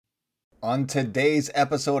On today's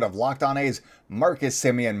episode of Locked On A's, Marcus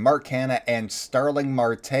Semien, Mark Canha, and Starling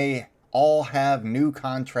Marte all have new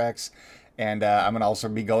contracts. And I'm going to also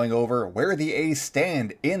be going over where the A's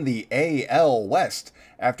stand in the AL West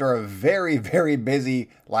after a very, very busy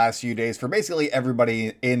last few days for basically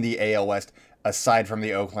everybody in the AL West aside from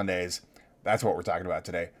the Oakland A's. That's what we're talking about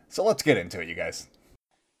today. So let's get into it, you guys.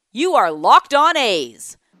 You are Locked On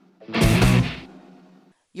A's,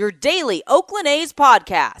 your daily Oakland A's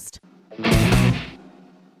podcast.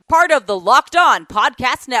 Part of the Locked On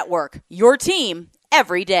Podcast Network, your team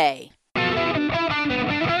every day.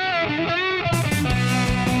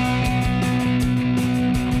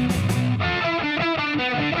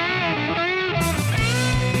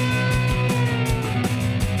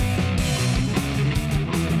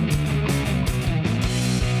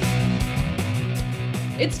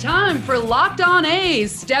 It's time for Locked On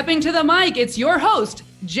A's. Stepping to the mic, it's your host,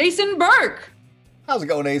 Jason Burke. How's it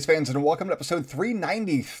going, A's fans, and welcome to episode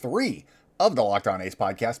 393 of the Locked On A's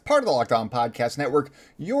podcast, part of the Locked On Podcast Network,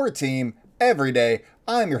 your team every day.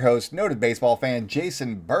 I'm your host, noted baseball fan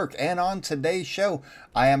Jason Burke, and on today's show,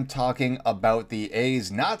 I am talking about the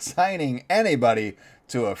A's not signing anybody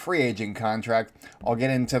to a free agent contract. I'll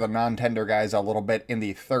get into the non-tender guys a little bit in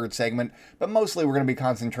the third segment, but mostly we're going to be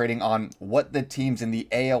concentrating on what the teams in the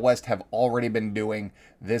AL West have already been doing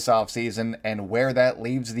this offseason and where that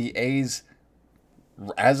leaves the A's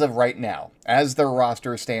as of right now, as their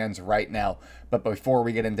roster stands right now. But before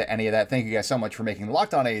we get into any of that, thank you guys so much for making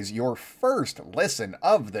Locked On A's your first listen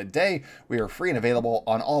of the day. We are free and available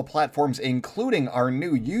on all platforms, including our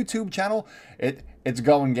new YouTube channel. It's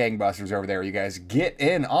going gangbusters over there, you guys. Get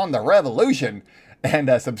in on the revolution and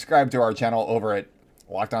subscribe to our channel over at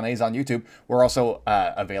Locked On A's on YouTube. We're also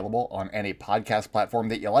available on any podcast platform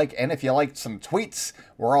that you like. And if you like some tweets,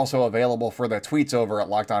 we're also available for the tweets over at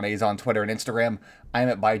Locked On A's on Twitter and Instagram. I'm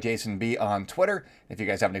at ByJasonB on Twitter. If you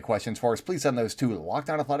guys have any questions for us, please send those to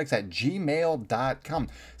lockedonathletics@gmail.com.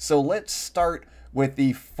 So let's start with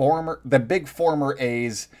the big former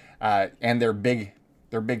A's and their big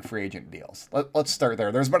free agent deals. Let's start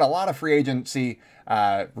there. There's been a lot of free agency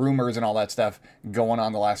rumors and all that stuff going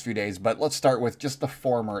on the last few days, but let's start with just the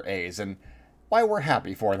former A's and why we're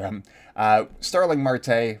happy for them. Starling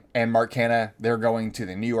Marte and Mark Canha, they're going to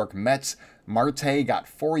the New York Mets. Marte got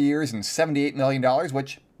 4 years and $78 million,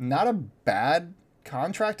 which not a bad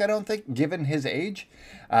contract, I don't think, given his age.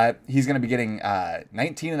 He's going to be getting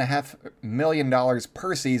 $19.5 million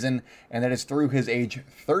per season, and that is through his age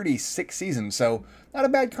 36 season. So not a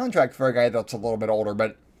bad contract for a guy that's a little bit older,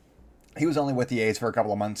 but he was only with the A's for a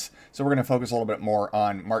couple of months. So we're going to focus a little bit more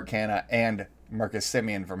on Mark Canha and Marcus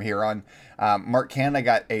Semien from here on. Mark Canha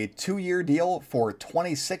got a 2-year deal for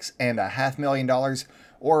 $26.5 million,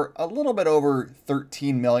 or a little bit over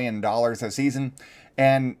 $13 million a season.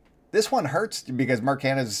 And this one hurts because Mark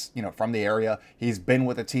Canha's, from the area. He's been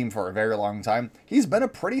with the team for a very long time. He's been a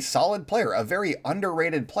pretty solid player, a very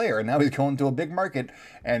underrated player, and now he's going to a big market,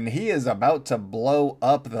 and he is about to blow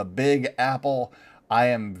up the Big Apple. I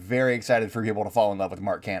am very excited for people to fall in love with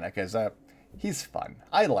Mark Canha because he's fun.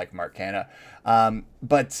 I like Mark Canha.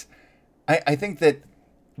 But I think that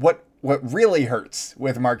what really hurts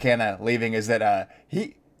with Mark Canha leaving is that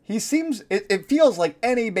he seems, it feels like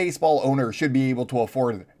any baseball owner should be able to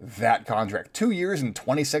afford that contract. 2 years and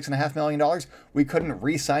 $26.5 million. We couldn't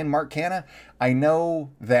re-sign Mark Canha. I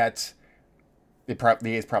know that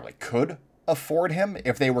the A's probably could afford him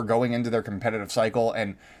if they were going into their competitive cycle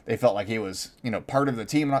and they felt like he was, part of the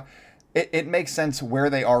team. It makes sense where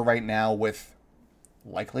they are right now with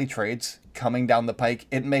likely trades coming down the pike.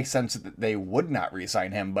 It makes sense that they would not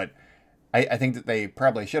re-sign him, but I think that they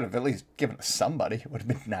probably should have at least given us somebody. It would have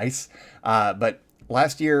been nice. But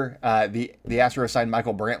last year, the Astros signed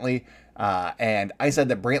Michael Brantley, and I said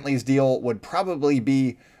that Brantley's deal would probably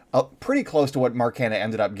be pretty close to what Mark Canha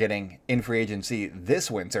ended up getting in free agency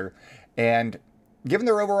this winter. And given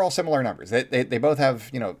their overall similar numbers, they both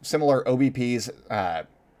have similar OBPs.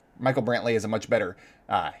 Michael Brantley is a much better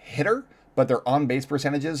hitter, but their on-base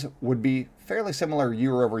percentages would be fairly similar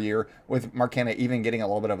year over year, with Mark Canha even getting a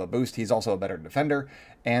little bit of a boost. He's also a better defender,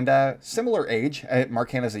 and similar age.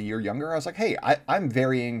 Mark Canha's a year younger. I was like, hey, I'm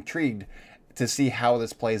very intrigued to see how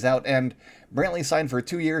this plays out. And Brantley signed for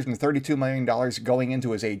 2 years and $32 million going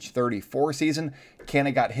into his age 34 season.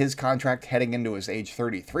 Canha got his contract heading into his age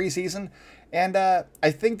 33 season. And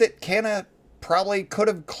I think that Canha probably could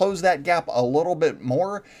have closed that gap a little bit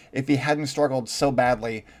more if he hadn't struggled so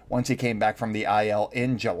badly once he came back from the IL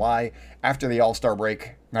in July after the All-Star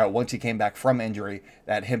break. Once he came back from injury,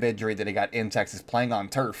 that hip injury that he got in Texas playing on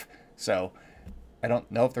turf. So I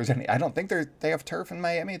don't know if there's any, I don't think they have turf in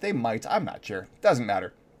Miami. They might, I'm not sure. Doesn't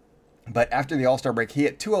matter. But after the All-Star break, he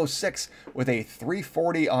hit 206 with a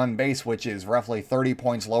 340 on base, which is roughly 30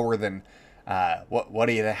 points lower than what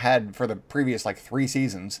he had for the previous 3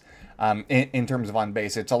 seasons. In terms of on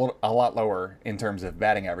base, it's a lot lower in terms of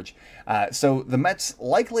batting average. So the Mets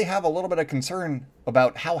likely have a little bit of concern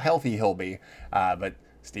about how healthy he'll be. But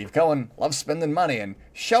Steve Cohen loves spending money and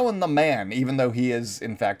showing the man, even though he is,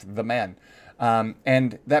 in fact, the man.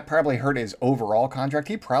 And that probably hurt his overall contract.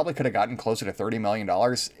 He probably could have gotten closer to $30 million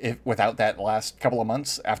without that last couple of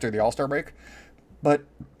months after the All-Star break. But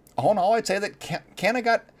all in all, I'd say that Canha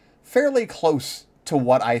got fairly close to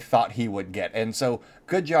what I thought he would get. And so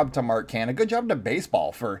good job to Mark Canha. Good job to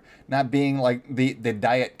baseball for not being like the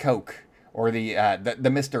Diet Coke or the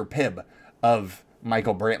Mr. Pibb of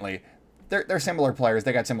Michael Brantley. They're similar players.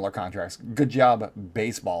 They got similar contracts. Good job,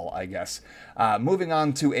 baseball, I guess. Moving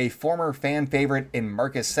on to a former fan favorite in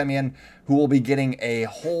Marcus Semien, who will be getting a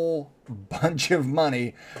whole bunch of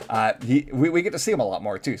money. We get to see him a lot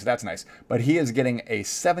more, too, so that's nice. But he is getting a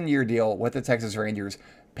 7-year deal with the Texas Rangers,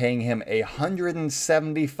 paying him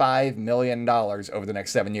 $175 million over the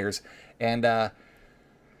next 7 years. And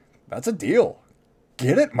that's a deal.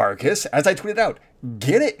 Get it, Marcus. As I tweeted out,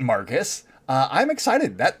 get it, Marcus. I'm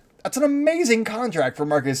excited. That's an amazing contract for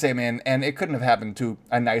Marcus Semien, and it couldn't have happened to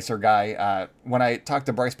a nicer guy. When I talked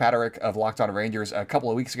to Bryce Paterick of Locked On Rangers a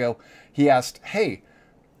couple of weeks ago, he asked, hey,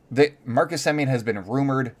 Marcus Semien has been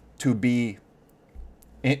rumored to be,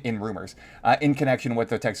 in rumors, in connection with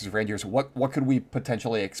the Texas Rangers. What could we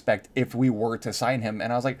potentially expect if we were to sign him?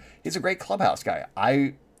 And I was like, he's a great clubhouse guy.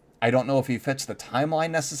 I don't know if he fits the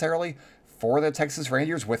timeline necessarily for the Texas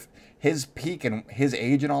Rangers with his peak and his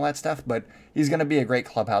age and all that stuff, but he's going to be a great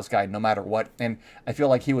clubhouse guy no matter what. And I feel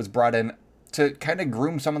like he was brought in to kind of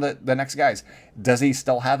groom some of the next guys. Does he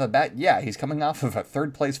still have a bat? Yeah, he's coming off of a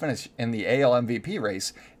 3rd place finish in the AL MVP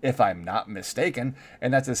race, if I'm not mistaken,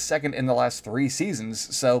 and that's his 2nd in the last 3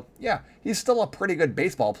 seasons. So yeah, he's still a pretty good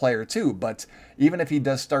baseball player too, but even if he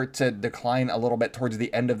does start to decline a little bit towards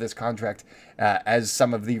the end of this contract, as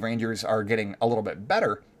some of the Rangers are getting a little bit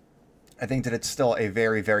better, I think that it's still a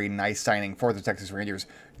very, very nice signing for the Texas Rangers.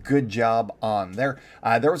 Good job on there.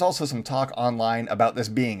 There was also some talk online about this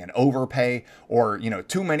being an overpay or,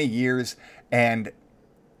 too many years. And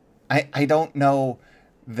I don't know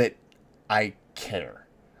that I care.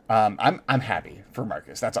 I'm happy for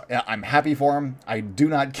Marcus. That's all. I'm happy for him. I do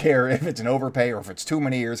not care if it's an overpay or if it's too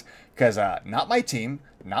many years because not my team,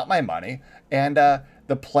 not my money. And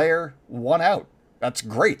the player won out. That's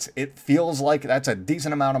great. It feels like that's a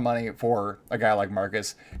decent amount of money for a guy like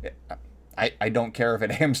Marcus. I don't care if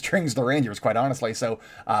it hamstrings the Rangers, quite honestly. So,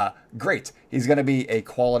 great. He's going to be a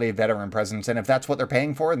quality veteran presence. And if that's what they're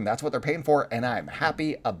paying for, then that's what they're paying for. And I'm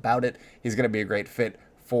happy about it. He's going to be a great fit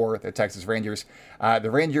for the Texas Rangers.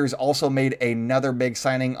 The Rangers also made another big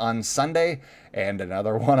signing on Sunday and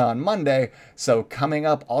another one on Monday. So coming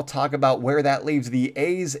up, I'll talk about where that leaves the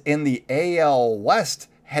A's in the AL West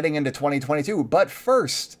heading into 2022. But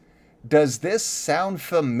first, does this sound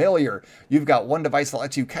familiar? You've got one device that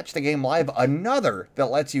lets you catch the game live, another that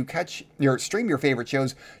lets you stream your favorite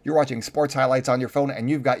shows. You're watching sports highlights on your phone, and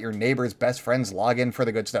you've got your neighbor's best friend's login for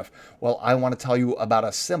the good stuff. Well, I want to tell you about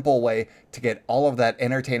a simple way to get all of that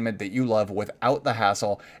entertainment that you love without the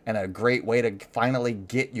hassle, and a great way to finally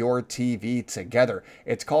get your TV together.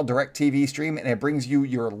 It's called DirecTV Stream, and it brings you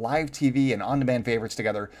your live TV and on-demand favorites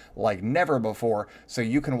together like never before, so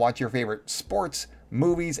you can watch your favorite sports,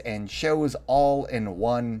 movies, and shows all in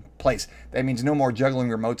one place. That means no more juggling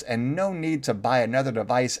remotes and no need to buy another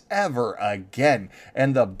device ever again.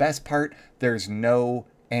 And the best part, there's no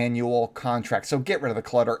annual contract. So get rid of the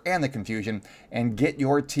clutter and the confusion and get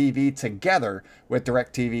your TV together with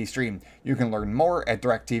DirecTV Stream. You can learn more at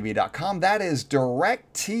directtv.com. That is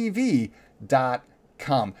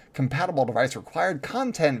directtv.com. Compatible device required.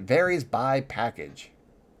 Content varies by package.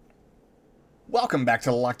 Welcome back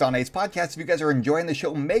to the Locked On A's podcast. If you guys are enjoying the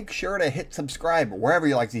show, make sure to hit subscribe wherever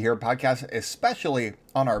you like to hear podcasts, especially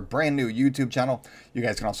on our brand new YouTube channel. You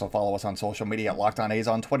guys can also follow us on social media at Locked On A's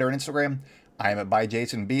on Twitter and Instagram. I am at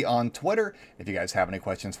ByJasonB on Twitter. If you guys have any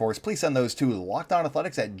questions for us, please send those to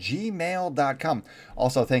lockedonathletics@gmail.com.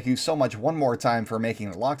 Also, thank you so much one more time for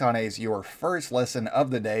making Locked On A's your first listen of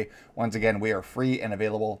the day. Once again, we are free and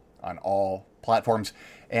available on all platforms.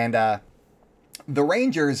 And the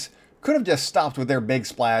Rangers could have just stopped with their big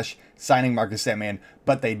splash signing Marcus Semien,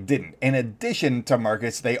 but they didn't. In addition to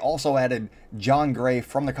Marcus, they also added Jon Gray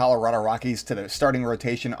from the Colorado Rockies to the starting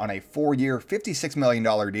rotation on a 4-year, $56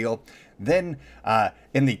 million deal. Then,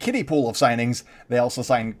 in the kiddie pool of signings, they also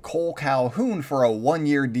signed Cole Calhoun for a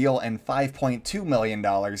 1-year deal and $5.2 million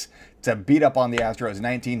to beat up on the Astros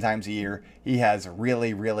 19 times a year. He has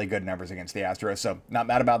really, really good numbers against the Astros, so not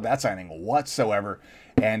mad about that signing whatsoever.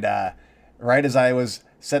 And right as I was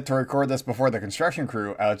set to record this before the construction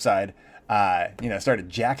crew outside, started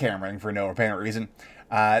jackhammering for no apparent reason,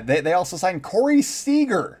 they also signed Corey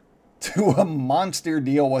Seager to a monster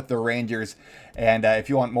deal with the Rangers. And if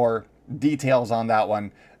you want more details on that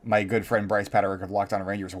one, my good friend Bryce Patrick of Locked On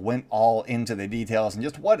Rangers went all into the details and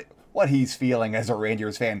just what he's feeling as a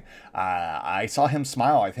Rangers fan. I saw him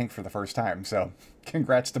smile, I think, for the first time. So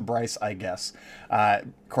congrats to Bryce, I guess.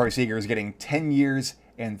 Corey Seager is getting 10 years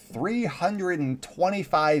and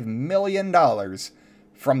 $325 million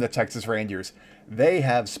from the Texas Rangers. They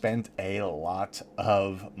have spent a lot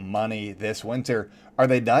of money this winter. Are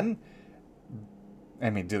they done? I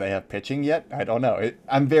mean, do they have pitching yet? I don't know.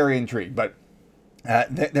 I'm very intrigued, but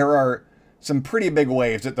there are some pretty big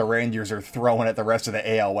waves that the Rangers are throwing at the rest of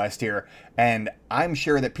the AL West here, and I'm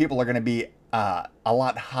sure that people are going to be a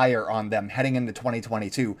lot higher on them heading into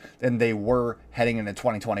 2022 than they were heading into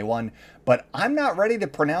 2021, but I'm not ready to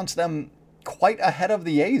pronounce them quite ahead of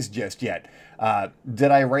the A's just yet. Did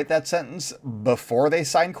I write that sentence before they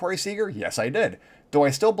signed Corey Seager? Yes, I did. Do I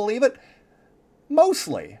still believe it?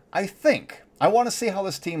 Mostly, I think. I want to see how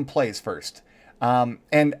this team plays first.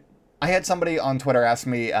 And I had somebody on Twitter ask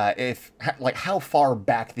me how far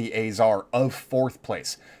back the A's are of fourth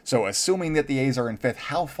place. So assuming that the A's are in fifth,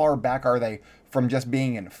 how far back are they from just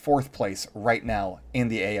being in fourth place right now in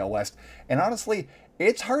the AL West? And honestly,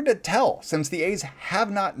 it's hard to tell since the A's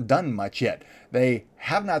have not done much yet. They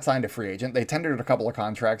have not signed a free agent. They tendered a couple of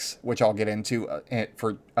contracts, which I'll get into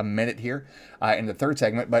for a minute here in the third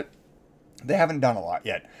segment, but they haven't done a lot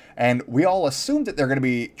yet. And we all assumed that they're going to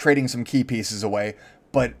be trading some key pieces away,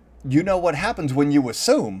 but you know what happens when you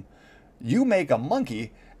assume? You make a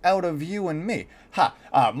monkey out of you and me.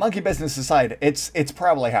 Monkey business aside, it's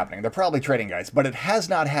probably happening. They're probably trading guys, but it has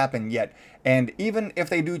not happened yet. And even if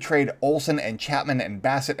they do trade Olsen and Chapman and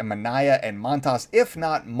Bassett and Manaea and Montas, if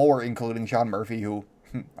not more, including Sean Murphy, who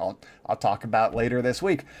I'll talk about later this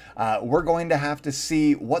week, we're going to have to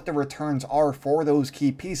see what the returns are for those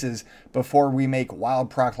key pieces before we make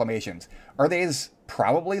wild proclamations. Are they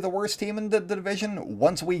probably the worst team in the division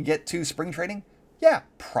once we get to spring training? Yeah,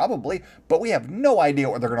 probably, but we have no idea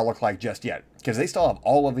what they're going to look like just yet because they still have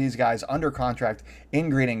all of these guys under contract in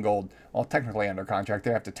green and gold. Well, technically under contract.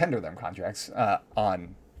 They have to tender them contracts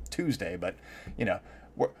on Tuesday, but,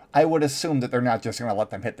 I would assume that they're not just going to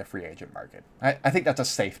let them hit the free agent market. I think that's a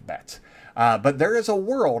safe bet. But there is a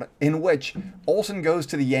world in which Olsen goes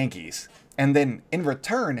to the Yankees, and then in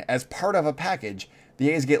return, as part of a package, the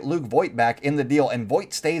A's get Luke Voit back in the deal, and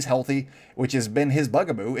Voit stays healthy, which has been his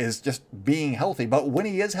bugaboo, is just being healthy. But when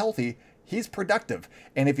he is healthy, he's productive.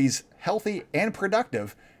 And if he's healthy and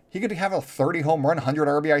productive, he could have a 30 home run, 100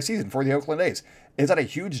 RBI season for the Oakland A's. Is that a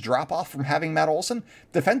huge drop-off from having Matt Olson?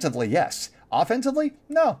 Defensively, yes. Offensively,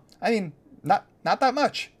 no. I mean, not that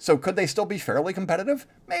much. So could they still be fairly competitive?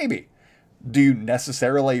 Maybe. Do you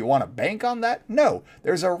necessarily want to bank on that? No.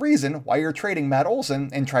 There's a reason why you're trading Matt Olson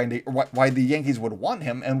and why the Yankees would want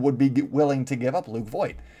him and would be willing to give up Luke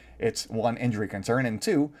Voit. It's one, injury concern, and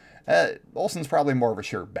two, Olson's probably more of a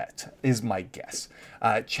sure bet, is my guess.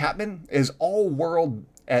 Chapman is all world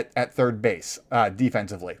at third base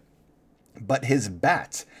defensively, but his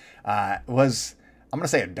bat was, I'm going to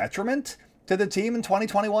say, a detriment to the team in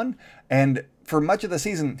 2021, and for much of the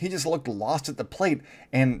season, he just looked lost at the plate,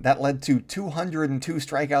 and that led to 202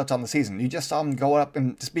 strikeouts on the season. You just saw him go up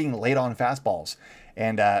and just being late on fastballs,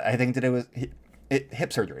 and I think that it was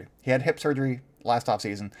hip surgery. He had hip surgery last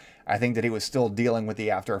offseason. I think that he was still dealing with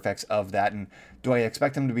the after effects of that, and do I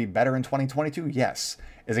expect him to be better in 2022? Yes.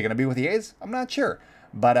 Is it going to be with the A's? I'm not sure,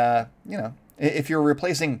 but if you're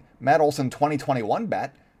replacing Matt Olson 2021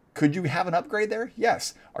 bat, could you have an upgrade there?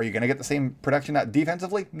 Yes. Are you going to get the same production out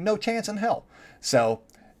defensively? No chance in hell. So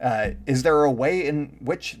is there a way in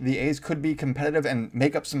which the A's could be competitive and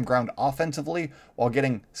make up some ground offensively while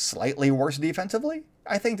getting slightly worse defensively?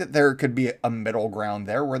 I think that there could be a middle ground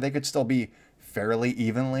there where they could still be fairly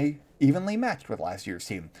evenly matched with last year's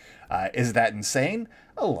team. Is that insane?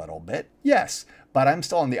 A little bit, yes. But I'm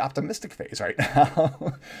still in the optimistic phase right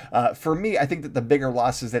now. For me, I think that the bigger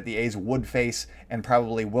losses that the A's would face and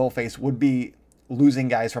probably will face would be losing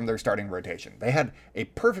guys from their starting rotation. They had a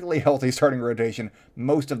perfectly healthy starting rotation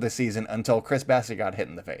most of the season until Chris Bassett got hit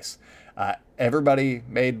in the face. Everybody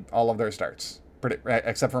made all of their starts,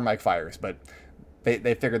 except for Mike Fiers, but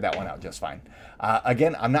they figured that one out just fine.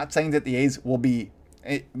 Again, I'm not saying that the A's will be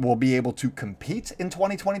able to compete in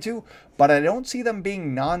 2022, but I don't see them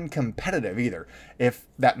being non-competitive either, if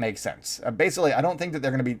that makes sense. Basically, I don't think that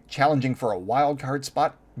they're going to be challenging for a wild card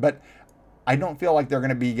spot but I don't feel like they're going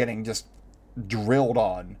to be getting just drilled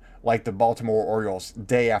on like the Baltimore Orioles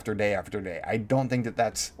day after day after day. I don't think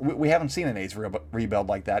that's... We haven't seen an A's rebuild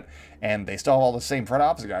like that, and they still have all the same front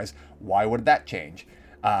office guys. Why would that change?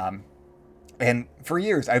 And for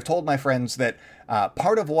years, I've told my friends that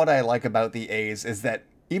part of what I like about the A's is that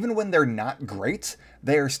even when they're not great,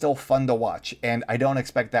 they are still fun to watch, and I don't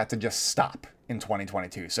expect that to just stop in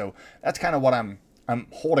 2022. So that's kind of what I'm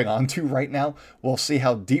holding on to right now. We'll see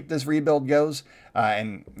how deep this rebuild goes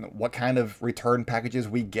and what kind of return packages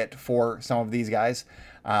we get for some of these guys.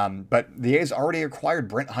 But the A's already acquired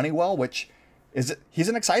Brent Honeywell, he's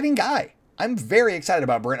an exciting guy. I'm very excited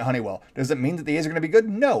about Brent Honeywell. Does it mean that the A's are going to be good?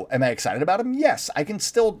 No. Am I excited about him? Yes.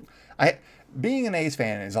 Being an A's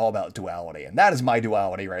fan is all about duality, and that is my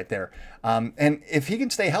duality right there. And if he can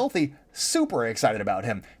stay healthy, super excited about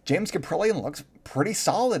him. James Kaprielian looks pretty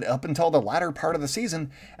solid up until the latter part of the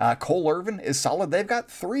season. Cole Irvin is solid. They've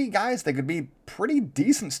got 3 guys that could be pretty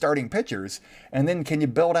decent starting pitchers. And then can you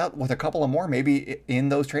build out with a couple of more, maybe in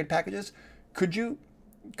those trade packages? Could you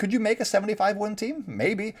make a 75-win team?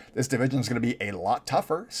 Maybe. This division is going to be a lot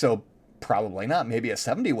tougher, so probably not. Maybe a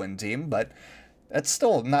 70-win team, but that's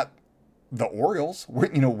still not the Orioles,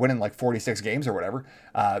 winning like 46 games or whatever.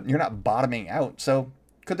 You're not bottoming out. So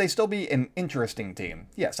could they still be an interesting team?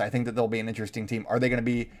 Yes, I think that they'll be an interesting team. Are they going to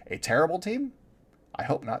be a terrible team? I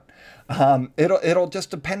hope not. It'll just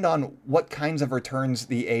depend on what kinds of returns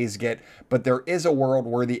the A's get, but there is a world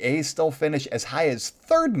where the A's still finish as high as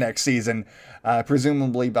 3rd next season,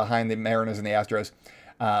 presumably behind the Mariners and the Astros.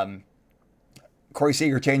 Corey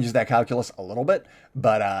Seager changes that calculus a little bit,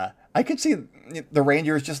 but I could see the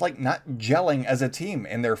Rangers just like not gelling as a team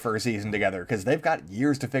in their first season together because they've got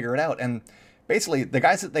years to figure it out. And basically, the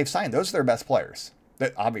guys that they've signed, those are their best players.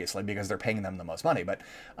 Obviously, because they're paying them the most money, but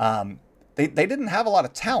they didn't have a lot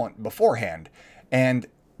of talent beforehand. And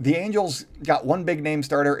the Angels got one big name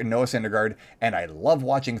starter in Noah Syndergaard, and I love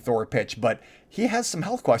watching Thor pitch, but he has some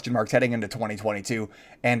health question marks heading into 2022.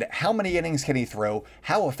 And how many innings can he throw?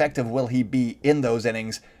 How effective will he be in those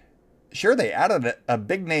innings? Sure, they added a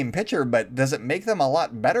big name pitcher, but does it make them a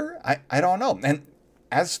lot better? I don't know. And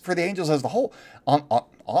as for the Angels as the whole, on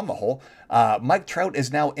the whole, Mike Trout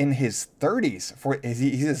is now in his 30s.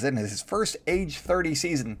 He's in his first age 30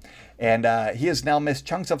 season, and he has now missed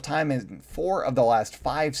chunks of time in 4 of the last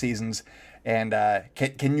 5 seasons. And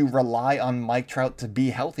can you rely on Mike Trout to be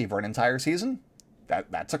healthy for an entire season?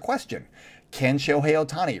 That's a question. Can Shohei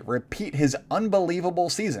Ohtani repeat his unbelievable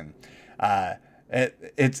season?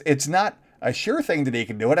 It's not a sure thing that he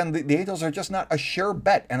can do it, and the Angels are just not a sure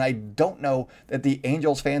bet, and I don't know that the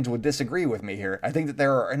Angels fans would disagree with me here. I think that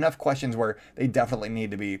there are enough questions where they definitely need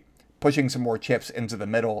to be pushing some more chips into the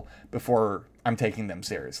middle before I'm taking them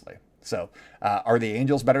seriously. So, are the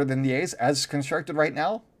Angels better than the A's as constructed right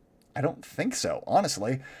now? I don't think so,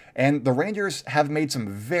 honestly. And the Rangers have made some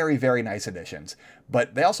very, very nice additions,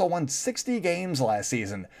 but they also won 60 games last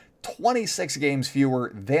season. 26 games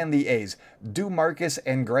fewer than the A's. Do Marcus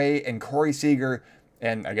and Gray and Corey Seager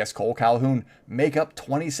and I guess Cole Calhoun make up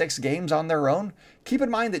 26 games on their own? Keep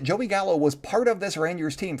in mind that Joey Gallo was part of this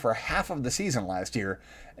Rangers team for half of the season last year.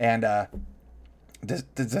 And did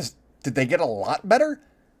they get a lot better?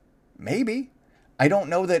 Maybe. I don't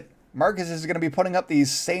know that Marcus is going to be putting up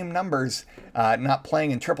these same numbers, not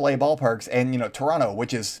playing in AAA ballparks and, Toronto,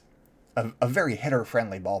 which is a very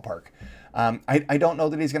hitter-friendly ballpark. I don't know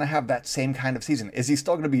that he's going to have that same kind of season. Is he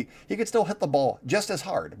still going to be... He could still hit the ball just as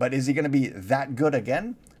hard, but is he going to be that good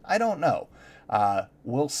again? I don't know.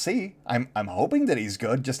 We'll see. I'm hoping that he's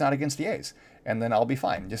good, just not against the A's. And then I'll be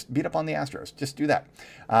fine. Just beat up on the Astros. Just do that.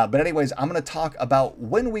 But anyways, I'm going to talk about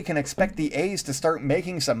when we can expect the A's to start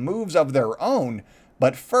making some moves of their own.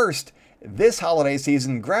 But first, this holiday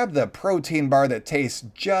season, grab the protein bar that tastes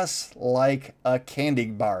just like a candy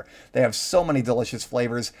bar. They have so many delicious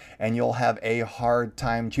flavors, and you'll have a hard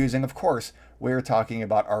time choosing. Of course, we're talking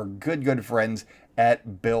about our good friends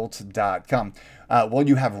at Built.com. Will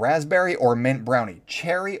you have raspberry or mint brownie,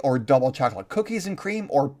 cherry or double chocolate, cookies and cream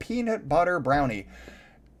or peanut butter brownie?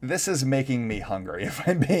 This is making me hungry, if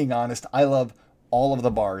I'm being honest. I love all of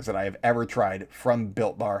the bars that I have ever tried from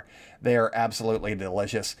Built Bar. They are absolutely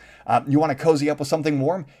delicious. You want to cozy up with something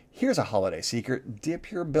warm? Here's a holiday secret.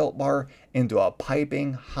 Dip your Built Bar into a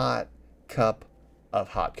piping hot cup of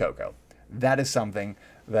hot cocoa. That is something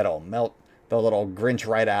that'll melt the little Grinch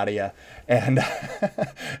right out of you and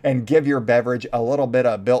and give your beverage a little bit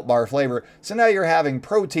of Built Bar flavor. So now you're having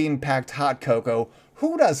protein-packed hot cocoa.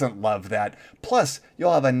 Who doesn't love that? Plus,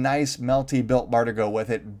 you'll have a nice melty Built Bar to go with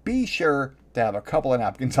it. Be sure to have a couple of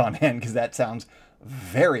napkins on hand because that sounds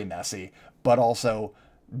very messy, but also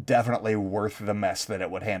definitely worth the mess that it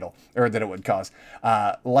would handle, or that it would cause.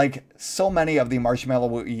 Like so many of the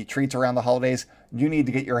marshmallow treats around the holidays, you need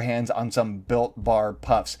to get your hands on some Built Bar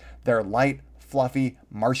Puffs. They're light, fluffy,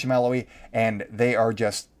 marshmallowy, and they are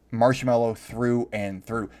just marshmallow through and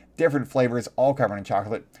through. Different flavors, all covered in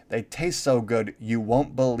chocolate. They taste so good, you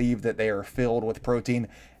won't believe that they are filled with protein.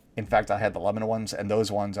 In fact, I had the lemon ones, and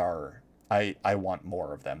those ones are, I want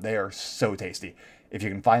more of them. They are so tasty. If you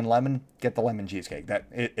can find lemon, get the lemon cheesecake.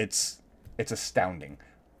 It's astounding.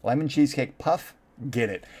 Lemon cheesecake puff, get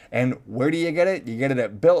it. And where do you get it? You get it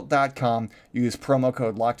at built.com. Use promo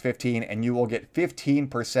code LOCKED15 and you will get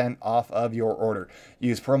 15% off of your order.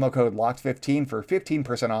 Use promo code LOCKED15 for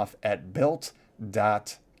 15% off at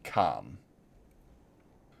built.com.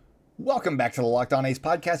 Welcome back to the Locked On A's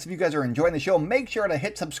podcast. If you guys are enjoying the show, make sure to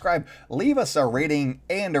hit subscribe, leave us a rating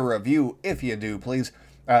and a review if you do, please.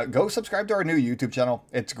 Go subscribe to our new YouTube channel.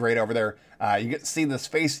 It's great over there. You get to see this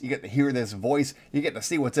face. You get to hear this voice. You get to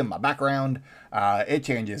see what's in my background. It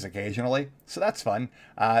changes occasionally, so that's fun.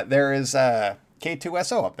 There is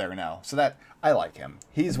K2SO up there now, so that I like him.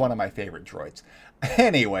 He's one of my favorite droids.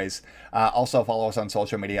 Anyways, also follow us on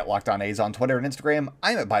social media at Locked On A's on Twitter and Instagram.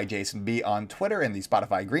 I'm at ByJasonB on Twitter and the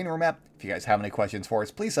Spotify Green Room app. If you guys have any questions for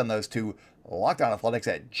us, please send those to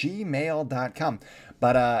lockedonathletics@gmail.com.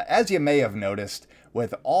 But as you may have noticed,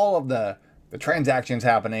 with all of the transactions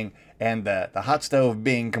happening and the hot stove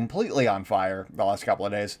being completely on fire the last couple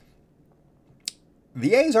of days,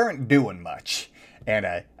 the A's aren't doing much. And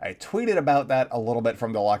I tweeted about that a little bit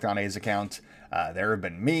from the Locked On A's account. There have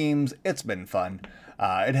been memes. It's been fun.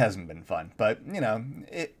 It hasn't been fun. But,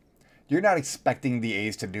 you're not expecting the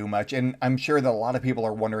A's to do much. And I'm sure that a lot of people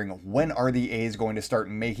are wondering, when are the A's going to start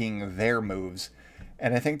making their moves?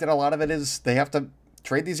 And I think that a lot of it is they have to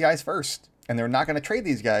trade these guys first. And they're not going to trade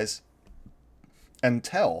these guys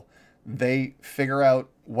until they figure out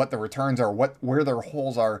what the returns are, where their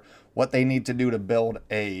holes are, what they need to do to build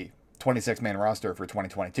a 26-man roster for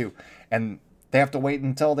 2022. And they have to wait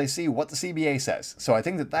until they see what the CBA says. So I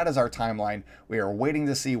think that is our timeline. We are waiting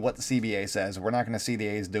to see what the CBA says. We're not going to see the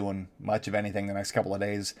A's doing much of anything the next couple of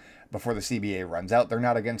days before the CBA runs out. They're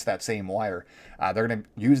not against that same wire. They're going to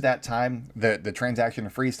use that time, the transaction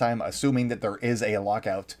freeze time, assuming that there is a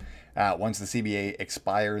lockout once the CBA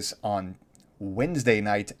expires on Wednesday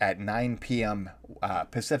night at 9 p.m.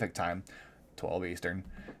 Pacific time, 12 Eastern,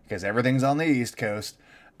 because everything's on the East Coast.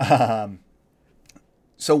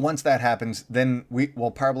 So once that happens, then we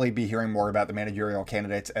will probably be hearing more about the managerial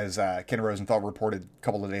candidates, as Ken Rosenthal reported a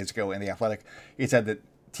couple of days ago in The Athletic. He said that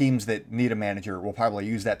teams that need a manager will probably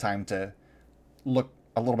use that time to look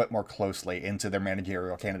a little bit more closely into their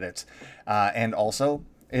managerial candidates. And also,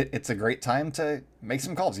 it's a great time to make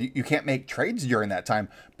some calls. You can't make trades during that time,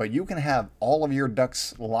 but you can have all of your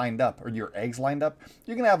ducks lined up, or your eggs lined up.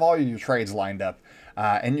 You can have all of your trades lined up.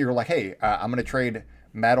 And you're like, hey, I'm going to trade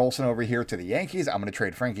Matt Olson over here to the Yankees. I'm going to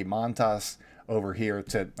trade Frankie Montas over here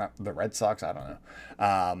to the Red Sox. I don't know.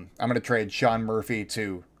 I'm going to trade Sean Murphy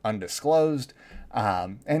to undisclosed.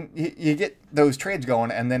 And you get those trades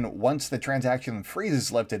going, and then once the transaction freeze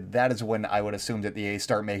is lifted, that is when I would assume that the A's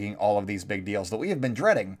start making all of these big deals that we have been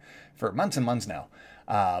dreading for months and months now.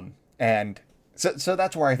 And so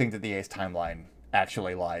that's where I think that the A's timeline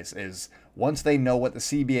actually lies, is once they know what the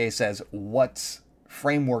CBA says, what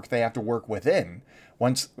framework they have to work within,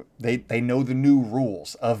 once they know the new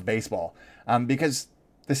rules of baseball, because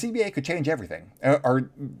the CBA could change everything. Are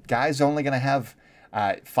guys only going to have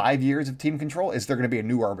 5 years of team control? Is there going to be a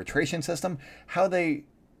new arbitration system?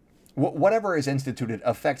 Whatever is instituted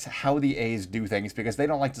affects how the A's do things, because they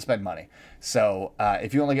don't like to spend money. So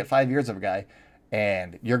if you only get 5 years of a guy,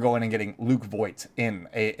 and you're going and getting Luke Voigt in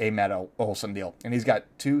a Matt Olson deal, and he's got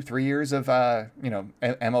 2-3 years of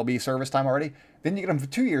MLB service time already, then you get him for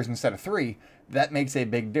 2 years instead of 3. That makes a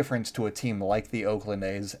big difference to a team like the Oakland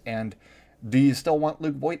A's. And do you still want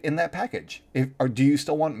Luke Voigt in that package? Or do you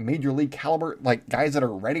still want major league caliber, like guys that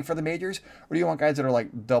are ready for the majors? Or do you want guys that are like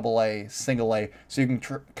AA, single A, so you can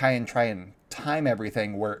try and time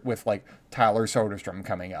everything with like Tyler Soderstrom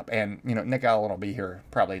coming up? And, Nick Allen will be here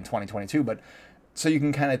probably in 2022, but so you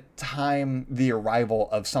can kind of time the arrival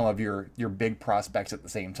of some of your big prospects at the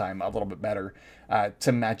same time a little bit better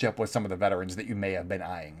to match up with some of the veterans that you may have been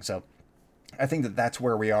eyeing. So I think that that's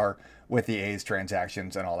where we are with the A's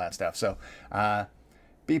transactions and all that stuff. So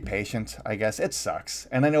be patient, I guess. It sucks.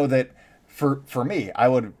 And I know that for me, I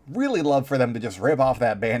would really love for them to just rip off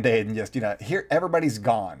that Band-Aid and just, here, everybody's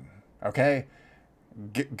gone. Okay?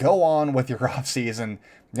 Go on with your off season.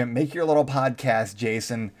 Make your little podcast,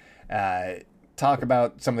 Jason. Talk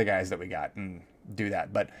about some of the guys that we got and do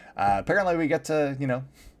that. But apparently we get to,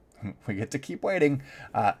 we get to keep waiting,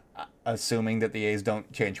 assuming that the A's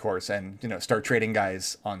don't change course and, start trading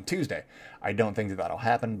guys on Tuesday. I don't think that that'll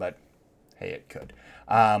happen, but hey, it could.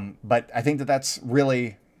 But I think that that's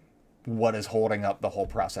really what is holding up the whole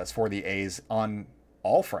process for the A's on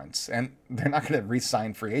all fronts. And they're not going to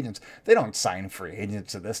re-sign free agents. They don't sign free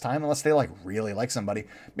agents at this time unless they really like somebody,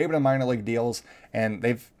 maybe to minor league deals. And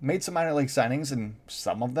they've made some minor league signings, and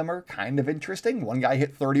some of them are kind of interesting. One guy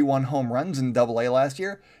hit 31 home runs in Double-A last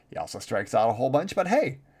year. He also strikes out a whole bunch, but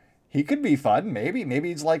hey, he could be fun. Maybe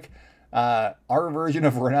he's like our version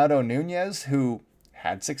of Renato Nunez, who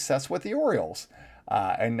had success with the Orioles.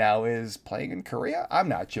 And now is playing in Korea? I'm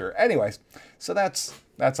not sure. Anyways, so that's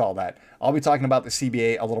all that. I'll be talking about the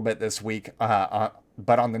CBA a little bit this week. But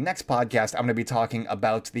on the next podcast, I'm going to be talking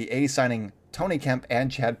about the A's signing Tony Kemp and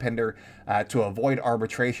Chad Pinder to avoid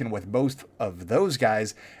arbitration with both of those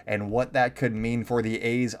guys, and what that could mean for the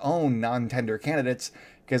A's own non-tender candidates,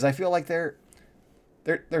 because I feel like they're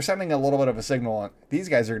sending a little bit of a signal. These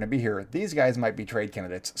guys are going to be here. These guys might be trade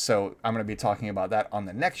candidates. So I'm going to be talking about that on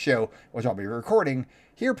the next show, which I'll be recording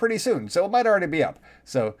here pretty soon. So it might already be up.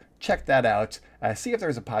 So check that out. See if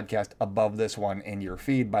there's a podcast above this one in your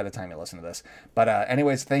feed by the time you listen to this. But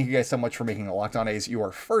anyways, thank you guys so much for making Locked On A's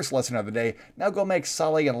your first listen of the day. Now go make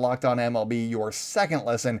Sully and Locked On MLB your second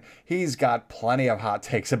listen. He's got plenty of hot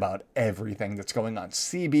takes about everything that's going on.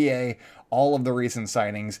 CBA, all of the recent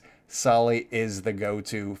signings. Sully is the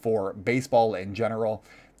go-to for baseball in general.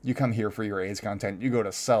 You come here for your A's content. You go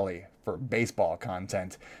to Sully for baseball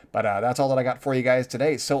content. But that's all that I got for you guys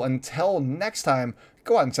today. So until next time,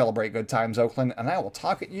 go out and celebrate good times, Oakland, and I will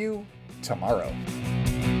talk at you tomorrow.